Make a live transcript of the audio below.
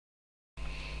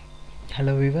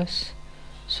Hello viewers.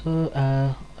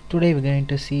 Today we're going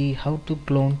to see how to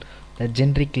clone the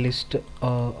generic list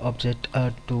object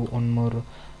to one more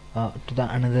to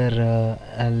the another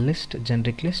list,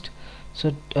 generic list.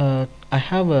 I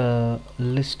have a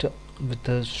list with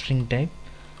a string type,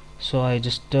 so I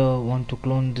just want to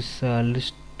clone this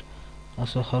list.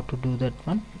 So how to do that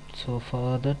one? So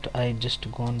for that I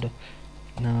just go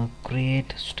and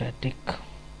create static.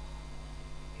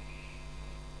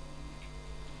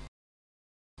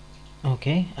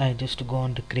 Okay, I just go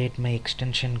on to create my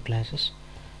extension classes.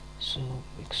 So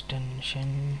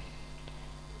extension,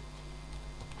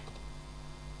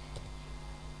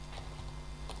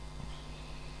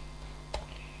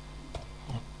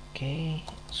 okay,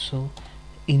 so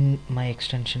in my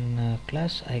extension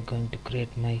class I going to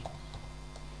create my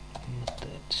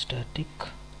method static.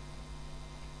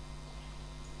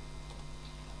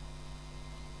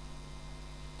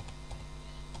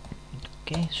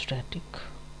 Okay, static.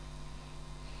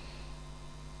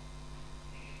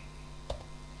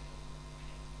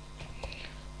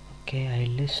 Okay, I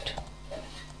list.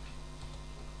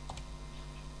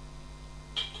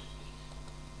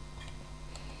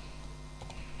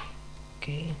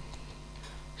 Okay,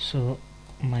 so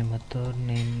my method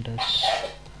named as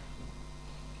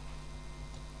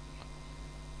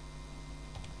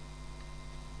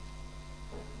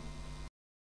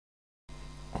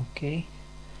okay,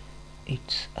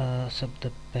 it's sub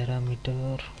the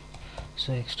parameter,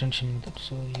 so extension method,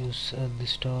 so use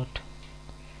this dot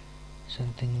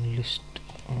something list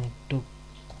to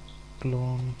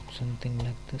clone something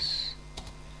like this.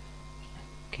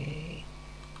 Okay,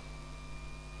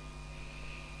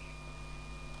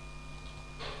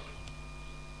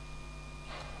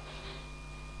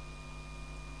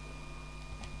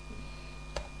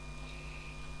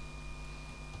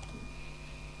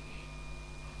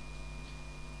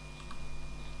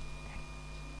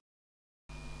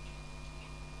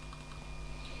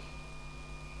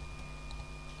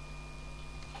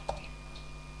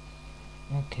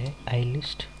 okay, I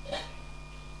list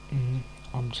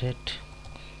object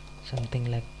something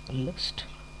like list.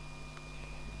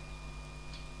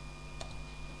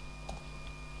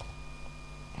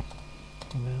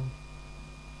 Well,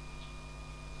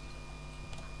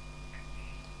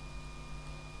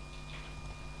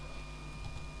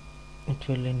 it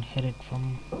will inherit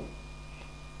from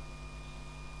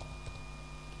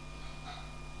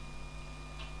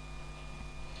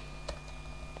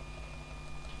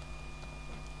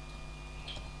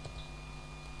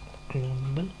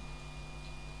clonable.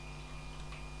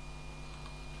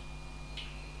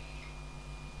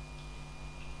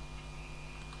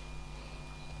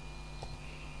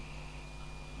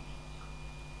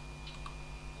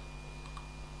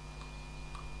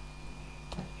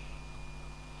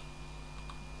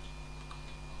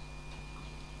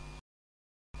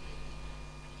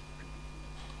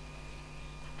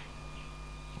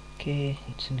 Okay,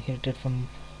 it's inherited from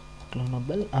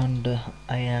clonable, and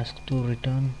I ask to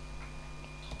return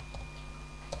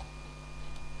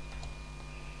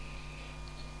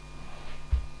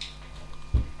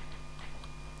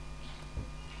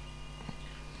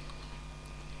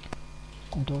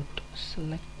dot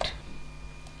select.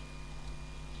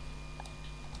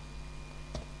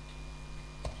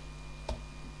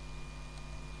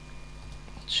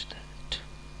 What's that?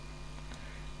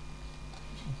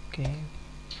 Okay,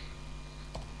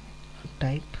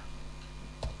 type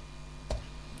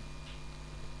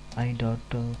I dot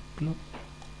clone.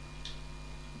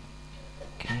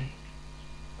 Okay,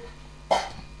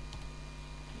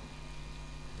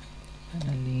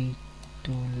 finally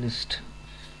to list.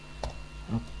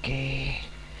 Okay,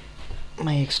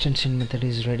 my extension method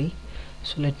is ready,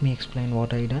 so let me explain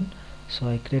what I done. So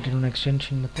I created an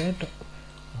extension method.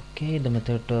 Okay, the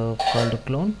method called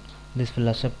clone. This will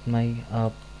accept my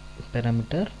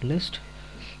parameter list.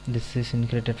 This is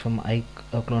inherited from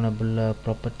clonable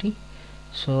property,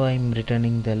 so I'm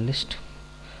returning the list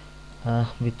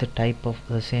with the type of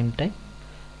the same type,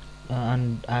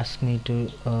 and ask me to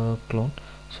clone.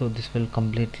 So this will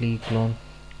completely clone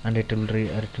and it will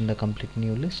return the complete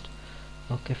new list.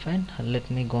 Okay, fine, let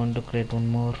me go on to create one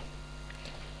more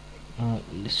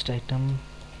list item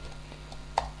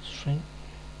string.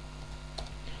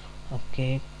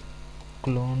 Okay,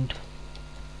 cloned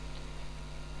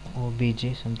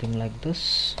obj something like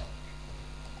this.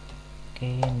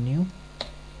 Okay, new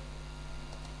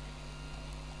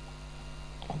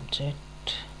object.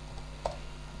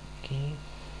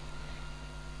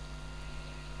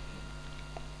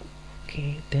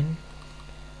 Okay, then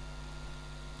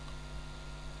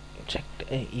checked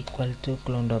equal to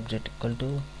cloned object equal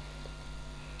to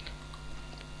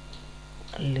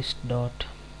list dot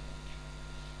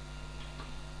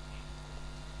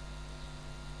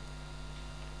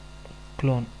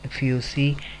clone. If you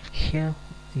see here,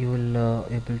 you will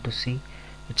able to see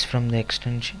it's from the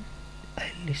extension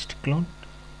list clone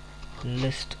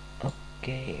list.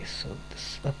 Okay, so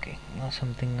this, okay,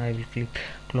 something I will click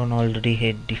clone already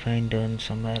had defined on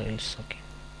somewhere else. Okay,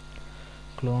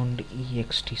 cloned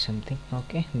ext something.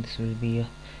 Okay, this will be a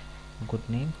good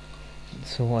name,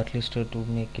 so at least to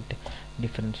make it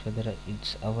difference whether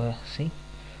it's our, see,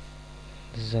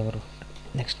 this is our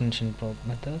extension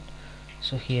method.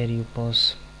 So here you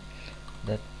pause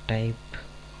the type,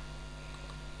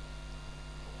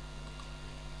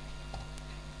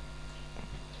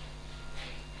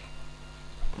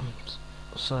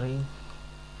 sorry,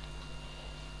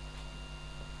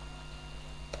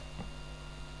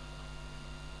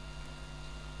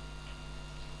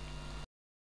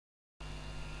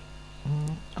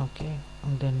 okay,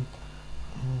 and then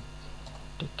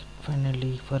take it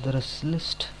finally further as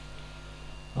list.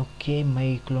 Okay,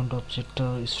 my cloned object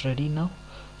is ready now,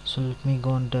 so let me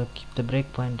go and keep the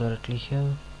breakpoint directly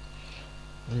here.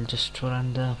 We'll just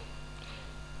run the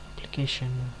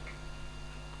application.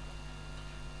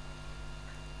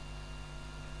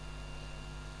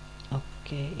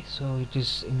 Okay, so it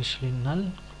is initially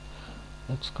null,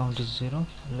 its count is 0.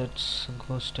 Let's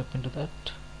go step into that.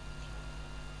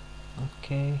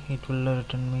 Okay, it will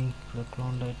return me the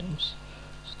cloned items,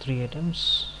 so 3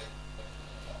 items.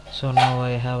 So now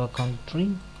I have a count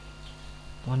 3,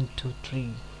 1 2 3.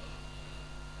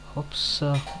 Hopes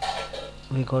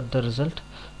we got the result.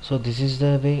 So this is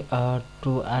the way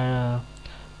to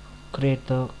create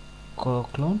the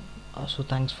clone. So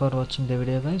thanks for watching the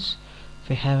video, guys. If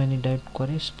you have any doubt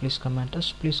queries, please comment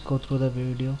us. Please go through the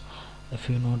video if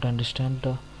you don't understand.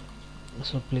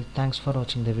 So please, thanks for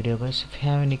watching the video, guys. If you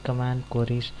have any command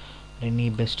queries, any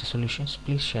best solutions,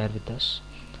 please share with us.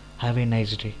 Have a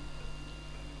nice day.